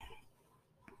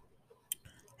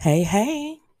Hey,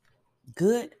 hey,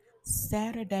 good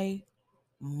Saturday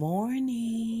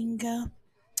morning.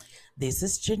 This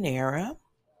is Janera,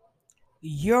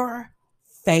 your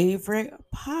favorite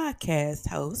podcast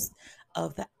host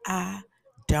of the I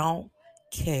Don't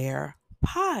Care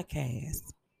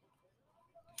podcast.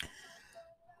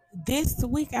 This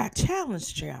week, I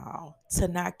challenged y'all to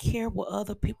not care what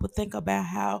other people think about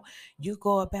how you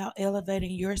go about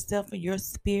elevating yourself and your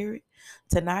spirit,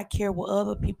 to not care what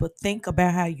other people think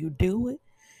about how you do it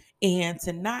and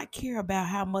to not care about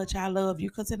how much I love you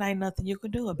because it ain't nothing you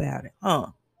can do about it.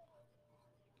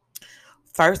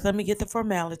 First, let me get the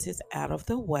formalities out of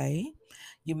the way.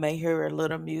 You may hear a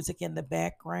little music in the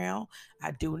background.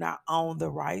 I do not own the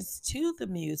rights to the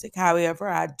music. However,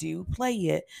 I do play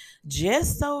it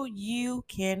just so you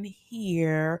can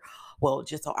hear, well,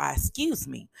 just so excuse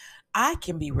me, I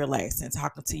can be relaxed and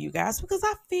talking to you guys because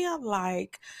I feel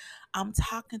like I'm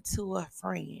talking to a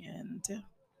friend.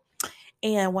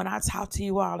 And when I talk to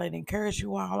you all and encourage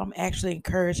you all, I'm actually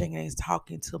encouraging and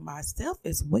talking to myself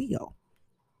as well.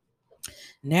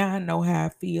 Now I know how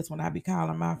it feels when I be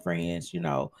calling my friends,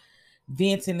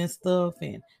 venting and stuff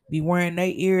and be wearing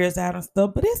their ears out and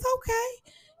stuff. But it's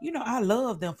okay. I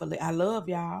love them I love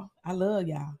y'all. I love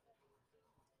y'all.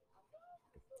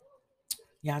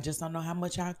 Y'all just don't know how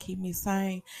much y'all keep me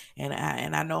sane,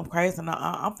 and I know I'm crazy. And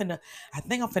I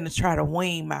think I'm finna try to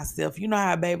wean myself. You know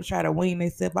how baby try to wean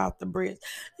themselves off the breast.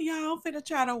 Y'all, I'm finna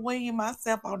try to wean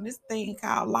myself on this thing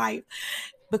called life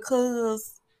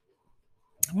because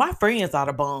my friends are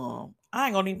the bomb. I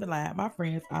ain't gonna even lie. My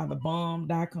friends are the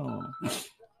bomb.com.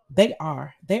 They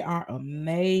are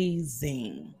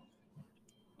amazing.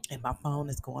 And my phone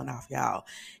is going off, y'all,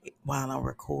 while I'm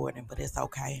recording, but it's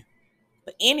okay.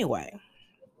 But anyway,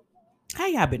 how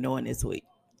y'all been doing this week?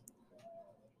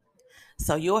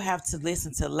 So you'll have to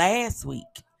listen to last week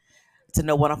to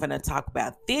know what I'm going to talk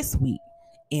about this week.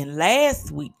 And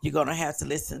last week, you're going to have to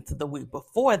listen to the week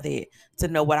before that to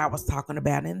know what I was talking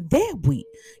about in that week.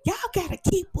 Y'all got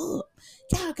to keep up.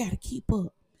 Y'all got to keep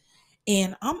up.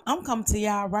 And I'm coming to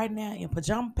y'all right now in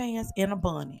pajama pants and a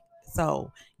bunny.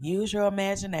 So use your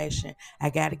imagination. I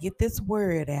got to get this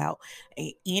word out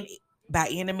by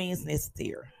any means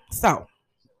necessary. So,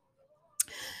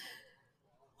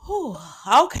 whew,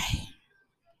 okay.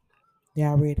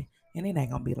 Y'all ready? And it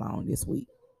ain't going to be long this week.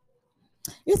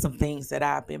 It's some things that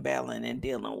I've been battling and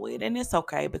dealing with, and it's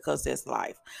okay because it's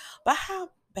life. But how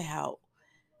about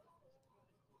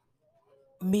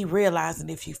me realizing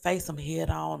if you face them head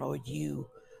on or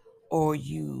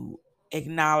you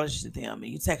acknowledge them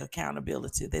and you take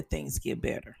accountability that things get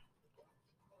better.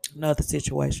 Another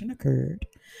situation occurred,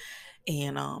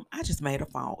 and I just made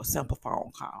a simple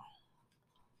phone call.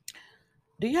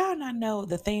 Do y'all not know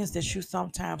the things that you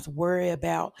sometimes worry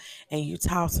about and you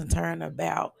toss and turn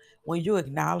about when you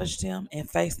acknowledge them and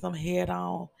face them head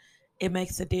on, it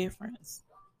makes a difference.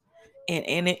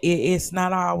 And it's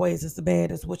not always as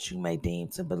bad as what you may deem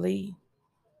to believe.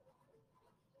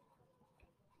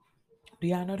 Do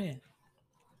y'all know that?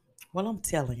 Well, I'm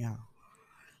telling y'all,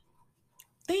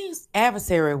 things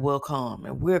adversary will come,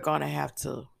 and we're gonna have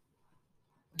to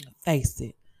face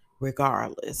it,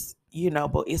 regardless.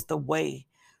 But it's the way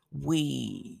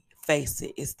we face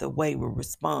it. It's the way we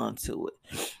respond to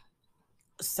it.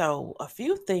 So a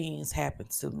few things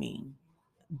happened to me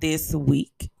this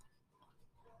week.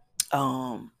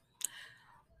 Um,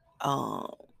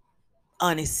 um,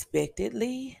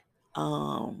 Unexpectedly.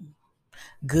 Um,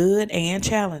 Good and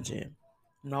challenging.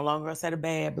 No longer gonna say the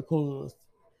bad because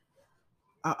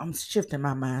I'm shifting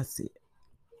my mindset.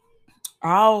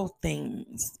 All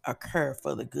things occur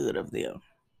for the good of them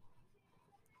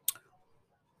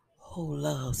who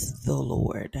loves the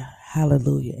Lord.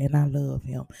 Hallelujah. And I love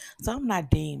him. So I'm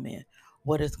not deeming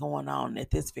what is going on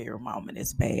at this very moment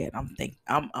is bad.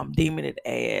 I'm deeming it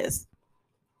as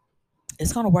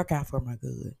it's gonna work out for my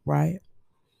good, right?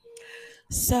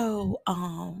 So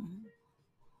I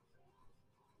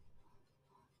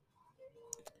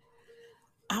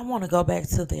want to go back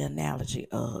to the analogy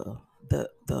of the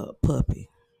puppy.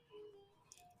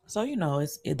 So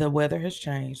the weather has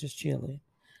changed. It's chilly.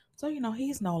 So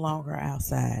he's no longer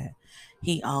outside.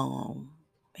 He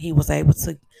he was able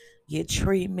to get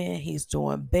treatment. He's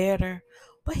doing better,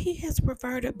 but he has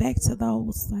reverted back to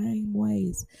those same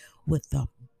ways with the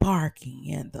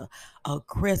barking and the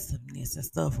aggressiveness and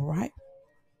stuff. Right?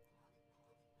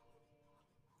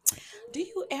 Do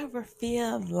you ever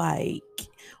feel like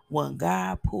when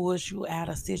God pulls you out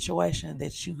of a situation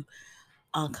that you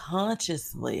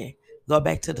unconsciously go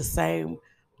back to the same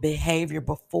behavior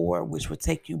before, which would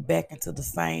take you back into the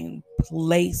same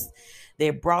place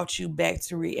that brought you back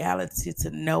to reality to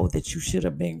know that you should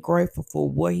have been grateful for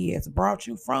where he has brought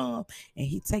you from, and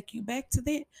he take you back to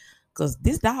that? Because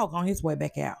this dog on his way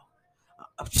back out.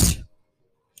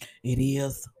 It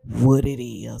is what it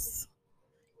is.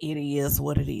 It is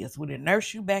what it is. We done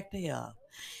nurse you back there,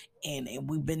 and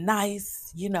we've been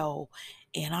nice, and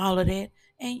all of that,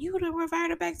 and you done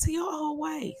reverted back to your old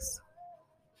ways.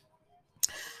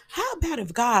 How about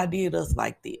if God did us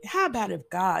like that? How about if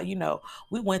God,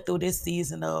 we went through this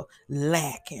season of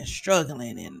lack and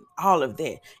struggling and all of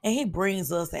that, and He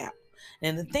brings us out.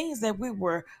 And the things that we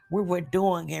were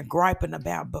doing and griping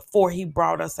about before He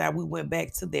brought us out, we went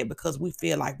back to that because we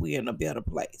feel like we're in a better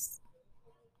place.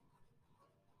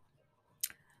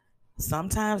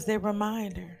 Sometimes that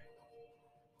reminder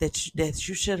that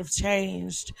you should have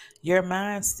changed your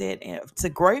mindset to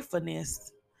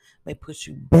gratefulness may put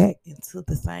you back into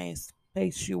the same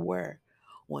space you were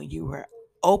when you were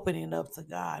opening up to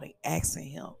God and asking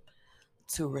Him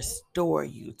to restore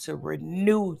you, to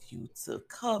renew you, to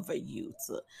cover you,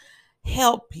 to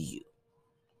help you.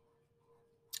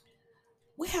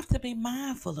 We have to be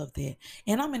mindful of that.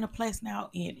 And I'm in a place now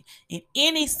in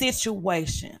any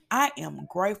situation. I am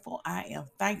grateful. I am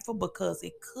thankful because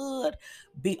it could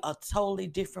be a totally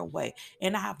different way.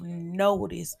 And I've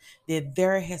noticed that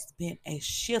there has been a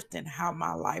shift in how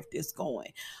my life is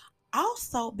going.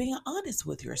 Also, being honest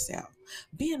with yourself,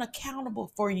 being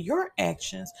accountable for your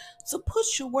actions to put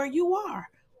you where you are.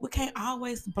 We can't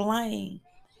always blame,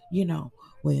 you know,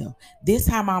 well, this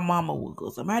how my mama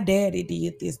was, or my daddy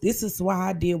did this. This is why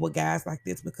I deal with guys like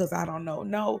this because I don't know.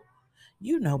 No,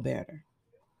 you know better.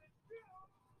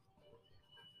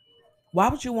 Why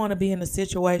would you want to be in a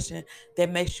situation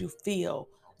that makes you feel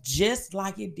just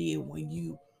like it did when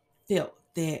you felt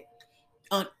that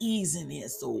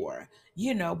uneasiness, or,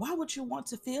 why would you want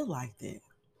to feel like that?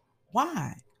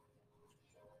 Why?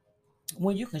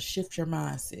 When you can shift your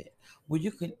mindset, when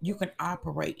you can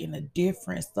operate in a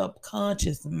different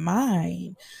subconscious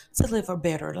mind to live a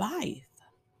better life.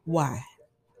 Why?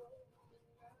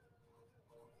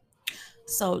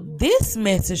 So this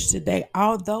message today,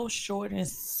 although short and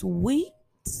sweet,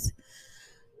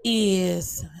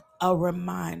 is a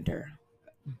reminder.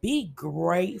 Be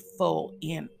grateful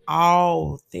in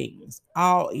all things,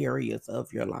 all areas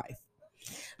of your life.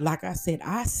 Like I said,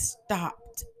 I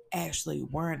stopped actually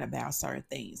worrying about certain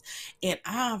things, and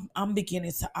I'm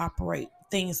beginning to operate.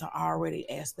 Things are already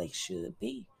as they should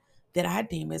be, that I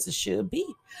deem as it should be,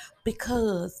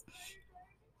 because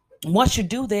once you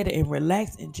do that and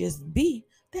relax and just be,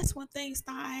 that's when things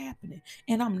start happening.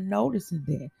 And I'm noticing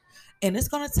that, and it's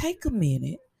gonna take a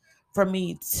minute for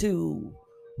me to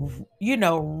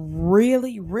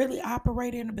really, really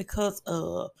operate in it because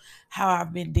of how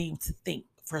I've been deemed to think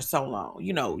for so long.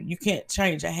 You can't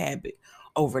change a habit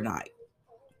overnight.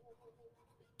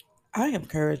 I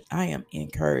am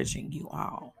encouraging you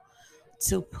all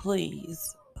to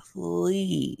please,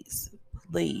 please,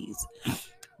 please,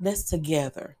 let's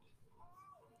together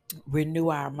renew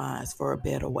our minds for a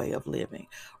better way of living.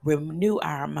 Renew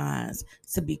our minds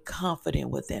to be confident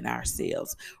within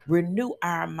ourselves. Renew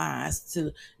our minds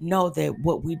to know that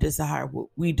what we desire, what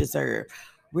we deserve.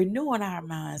 Renewing our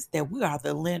minds that we are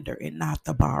the lender and not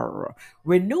the borrower.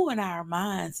 Renewing our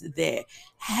minds that,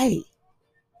 hey,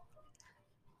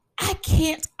 I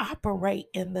can't operate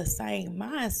in the same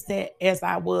mindset as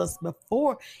I was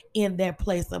before in that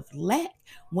place of lack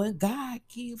when God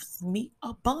gives me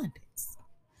abundance.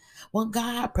 When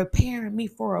God preparing me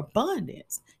for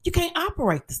abundance, you can't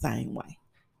operate the same way.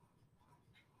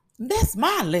 That's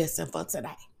my lesson for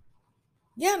today.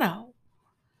 You know.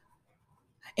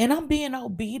 And I'm being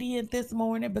obedient this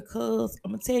morning because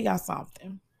I'm gonna tell y'all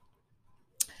something.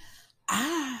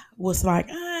 I was like,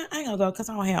 I ain't gonna go because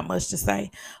I don't have much to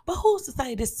say. But who's to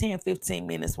say this 10, 15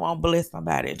 minutes won't bless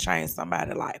somebody and change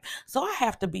somebody's life? So I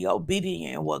have to be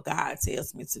obedient in what God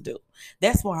tells me to do.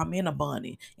 That's why I'm in a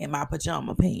bunny in my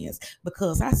pajama pants.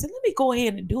 Because I said, let me go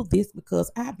ahead and do this because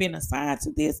I've been assigned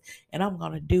to this and I'm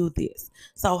gonna do this.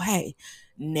 So hey,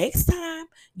 next time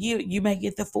you may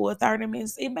get the full 30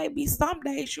 minutes. It may be some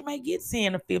days you may get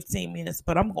 10 or 15 minutes,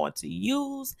 but I'm going to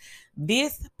use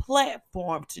this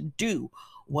platform to do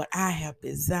what I have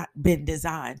been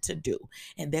designed to do.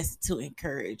 And that's to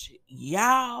encourage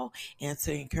y'all and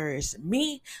to encourage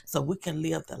me so we can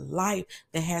live the life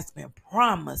that has been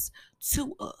promised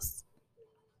to us.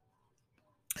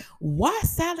 Why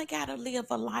Sally gotta live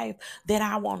a life that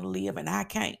I want to live and I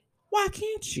can't? Why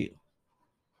can't you?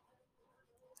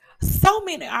 So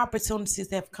many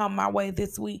opportunities have come my way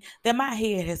this week that my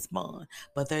head has spun.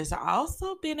 But there's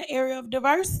also been an area of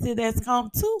diversity that's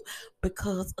come too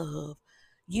because of,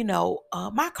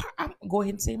 My car, I'm going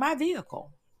ahead and say my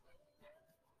vehicle.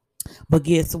 But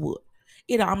guess what?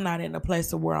 I'm not in a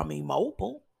place where I'm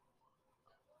immobile,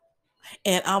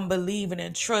 and I'm believing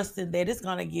and trusting that it's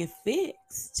gonna get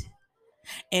fixed.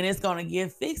 And it's gonna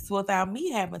get fixed without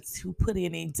me having to put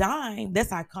in a dime. That's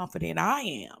how confident I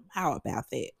am. How about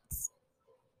that?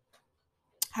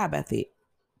 How about that?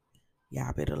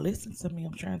 Y'all better listen to me.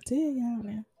 I'm trying to tell y'all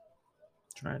now.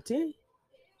 Trying to tell you.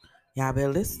 Y'all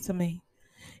better listen to me.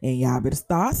 And y'all better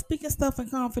start speaking stuff in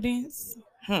confidence.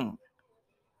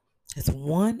 It's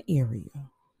one area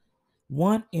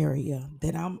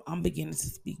that I'm beginning to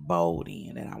speak bold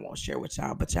in, and I won't share with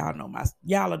y'all, but y'all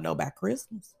will know by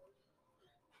Christmas.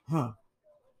 Huh.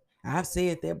 I've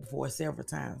said that before several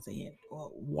times, and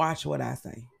watch what I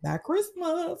say. By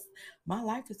Christmas, my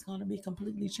life is gonna be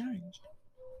completely changed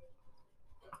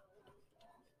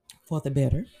for the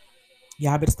better.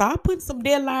 Y'all better start putting some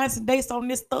deadlines and dates on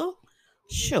this stuff.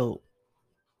 Sure.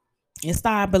 And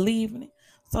start believing it.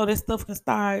 So this stuff can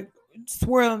start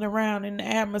swirling around in the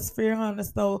atmosphere, honey.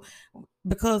 So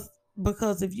because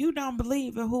because if you don't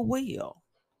believe it, who will?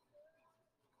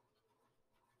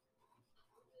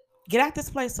 Get out this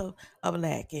place of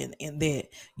lack, and that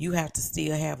you have to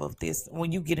still have of this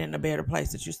when you get in a better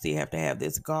place, that you still have to have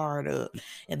this guard up,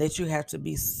 and that you have to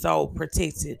be so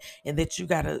protected, and that you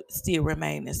got to still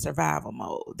remain in survival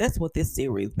mode. That's what this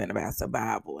series has been about: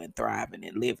 survival and thriving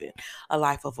and living a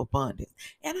life of abundance.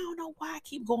 And I don't know why I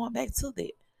keep going back to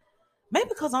that. Maybe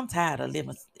because I'm tired of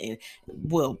living,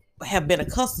 well, have been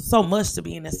accustomed so much to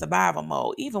being in survival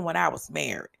mode, even when I was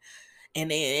married.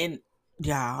 And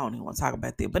yeah, I don't even want to talk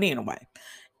about that. But anyway,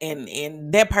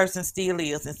 and that person still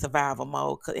is in survival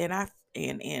mode.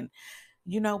 And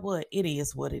you know what? It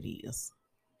is what it is.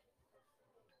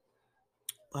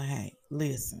 But hey,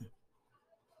 listen,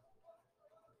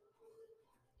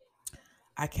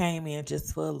 I came in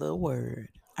just for a little word.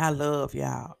 I love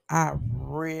y'all. I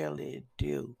really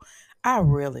do. I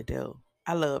really do.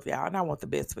 I love y'all, and I want the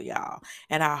best for y'all.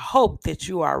 And I hope that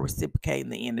you are reciprocating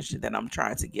the energy that I'm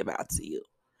trying to give out to you.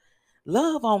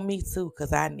 Love on me too,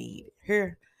 because I need it.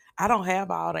 Here, I don't have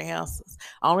all the answers.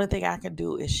 Only thing I can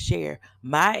do is share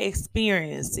my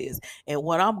experiences and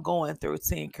what I'm going through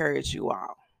to encourage you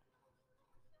all.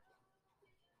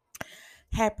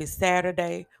 Happy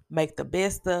Saturday. Make the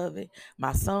best of it.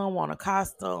 My son want a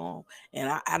costume,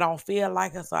 and I don't feel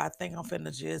like it, so I think I'm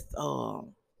finna just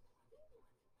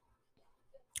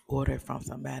order it from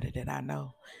somebody that I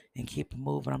know and keep it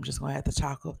moving. I'm just gonna have to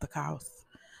chalk up the cost.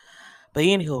 But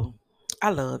anywho, I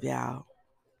love y'all.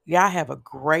 Y'all have a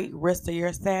great rest of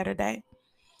your Saturday.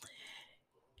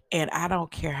 And I don't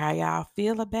care how y'all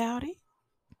feel about it.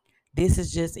 This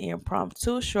is just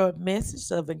impromptu, short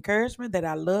message of encouragement that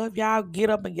I love y'all. Get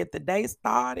up and get the day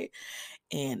started.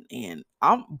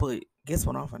 But guess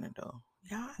what I'm finna do?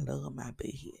 Y'all, I love my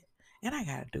big head. And I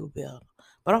gotta do better.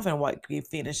 But I'm finna keep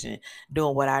finishing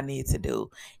doing what I need to do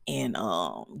and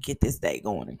get this day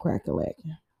going and crack a lack.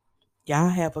 Y'all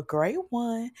have a great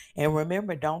one. And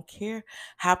remember, don't care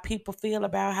how people feel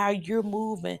about how you're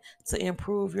moving to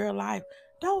improve your life.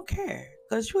 Don't care,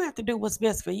 because you have to do what's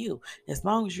best for you. As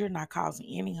long as you're not causing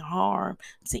any harm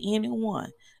to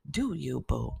anyone, do you,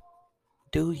 boo?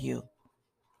 Do you?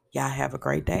 Y'all have a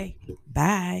great day.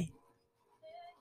 Bye.